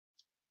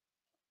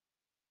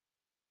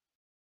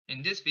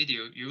In this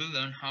video, you will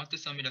learn how to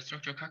submit a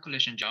structure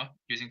calculation job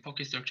using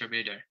Poky Structure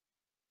Builder.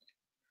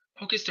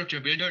 Poky Structure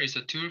Builder is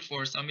a tool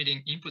for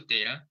submitting input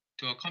data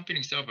to a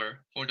computing server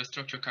for the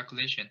structure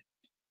calculation.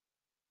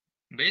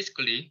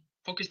 Basically,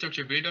 Poky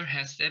Structure Builder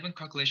has 7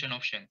 calculation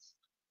options.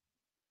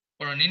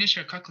 For an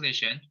initial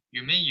calculation,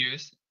 you may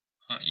use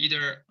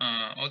either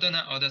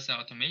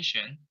Odasa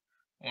automation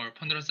or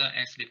Ponderosa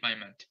X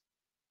refinement.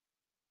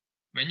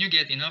 When you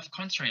get enough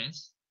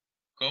constraints,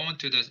 go on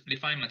to the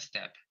refinement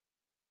step.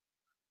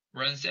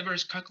 Run several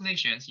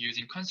calculations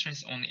using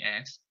constraints-only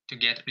X to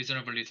get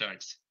reasonable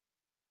results.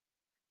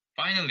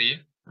 Finally,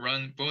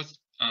 run both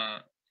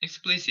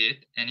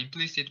explicit and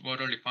implicit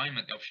order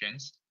refinement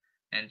options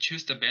and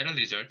choose the better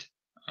result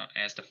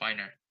as the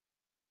final.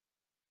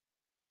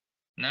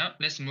 Now,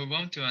 let's move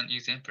on to an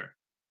example.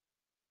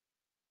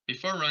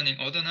 Before running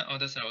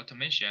Odasa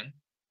automation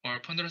or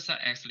Ponderosa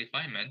X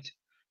refinement,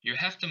 you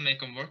have to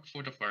make a work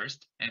folder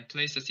first and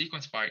place a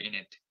sequence file in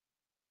it.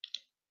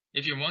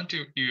 If you want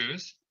to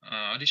use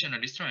additional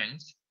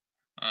restraints,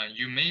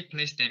 you may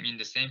place them in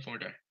the same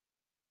folder.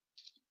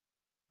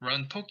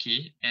 Run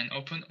Poky and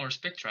open all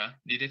spectra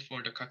needed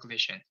for the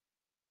calculation.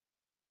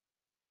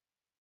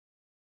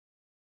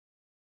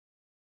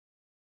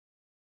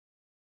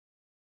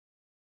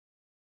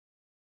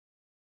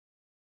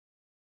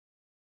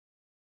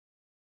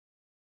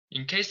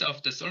 In case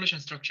of the solution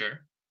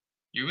structure,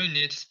 you will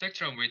need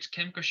spectra with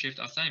chemical shift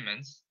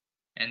assignments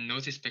and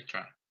noisy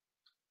spectra.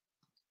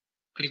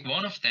 Click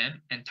one of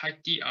them and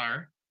type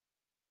DR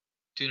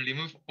to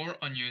remove all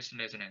unused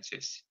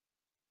resonances.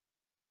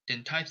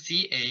 Then type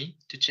CA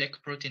to check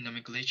protein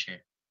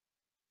nomenclature.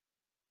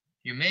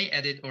 You may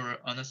edit or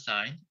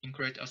unassign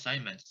incorrect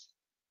assignments.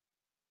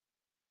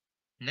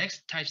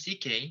 Next, type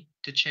CK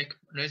to check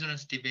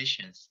resonance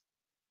deviations.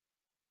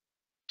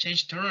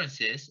 Change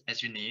tolerances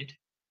as you need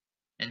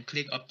and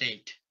click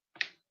Update.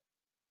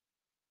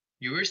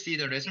 You will see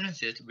the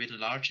resonances with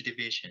large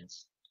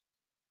deviations.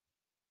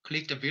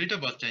 Click the Builder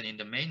button in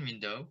the main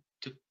window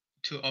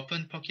to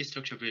open Poky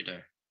Structure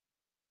Builder.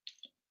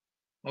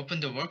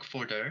 Open the work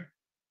folder.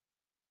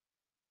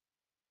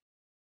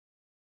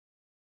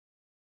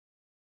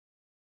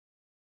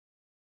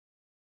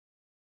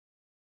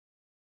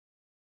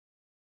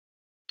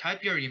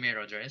 Type your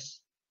email address,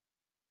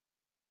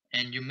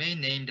 and you may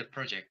name the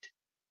project.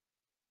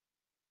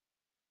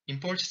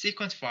 Import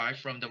sequence file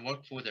from the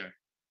work folder.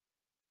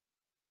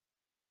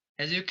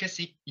 As you can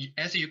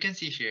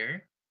see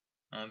here,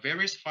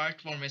 various file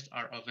formats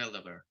are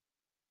available.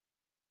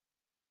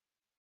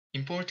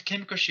 Import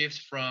chemical shifts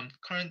from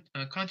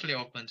currently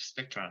opened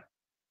spectra.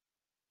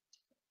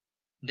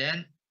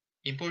 Then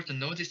import the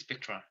noisy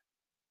spectra.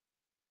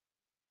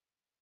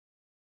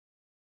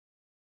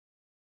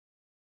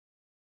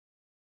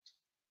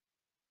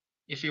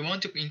 If you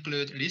want to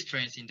include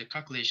restraints in the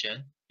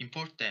calculation,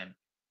 import them.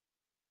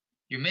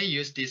 You may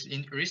use these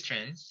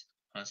restraints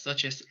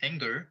such as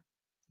angle,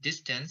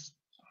 distance,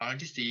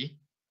 RDC,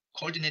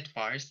 coordinate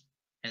files,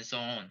 and so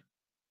on.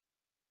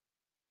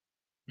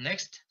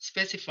 Next,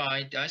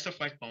 specify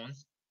disulfide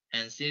bonds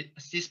and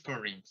cis-pol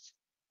rings.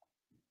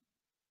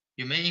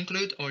 You may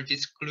include or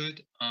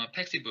exclude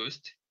Paxi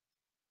boost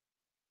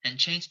and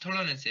change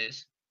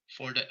tolerances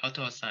for the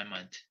auto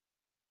assignment.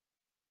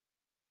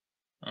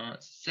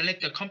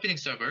 Select the computing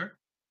server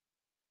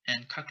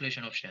and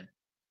calculation option.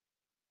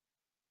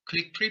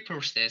 Click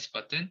Pre-Process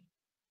button.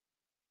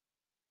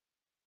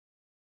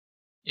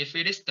 If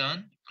it is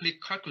done,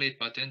 click Calculate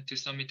button to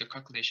submit the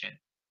calculation.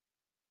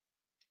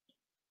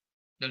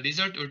 The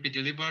result will be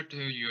delivered to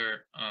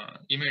your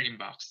email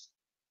inbox.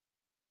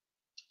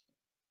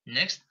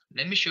 Next,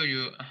 let me show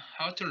you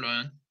how to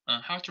run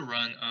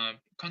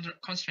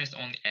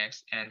constraints-only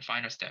X and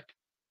final step.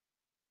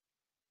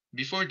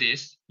 Before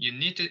this, you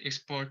need to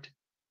export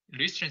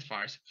restraint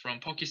files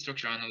from Poky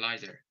Structure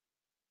Analyzer.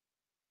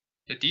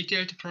 The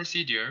detailed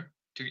procedure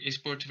to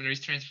export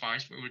restraint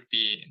files will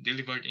be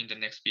delivered in the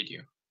next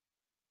video.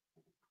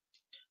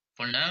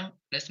 For now,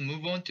 let's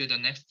move on to the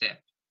next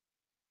step.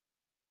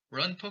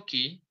 Run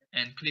Poky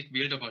and click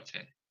Builder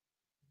button.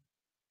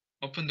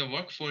 Open the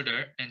work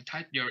folder and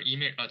type your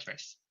email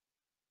address.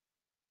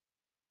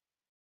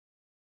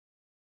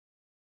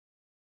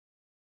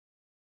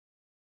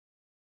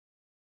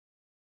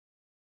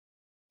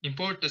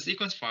 Import the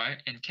sequence file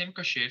and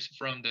chemical shifts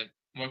from the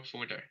work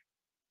folder.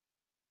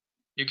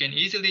 You can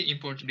easily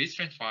import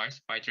restraint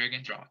files by drag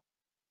and drop.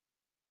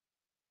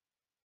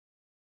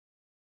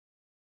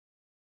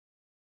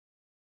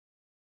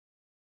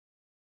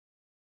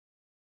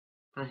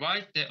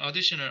 Provide the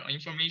additional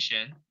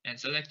information and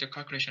select the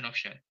calculation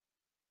option.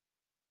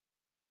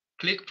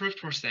 Click Proof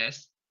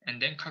Process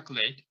and then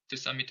Calculate to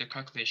submit the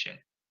calculation.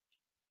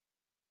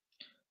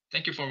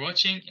 Thank you for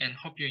watching and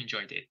hope you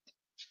enjoyed it.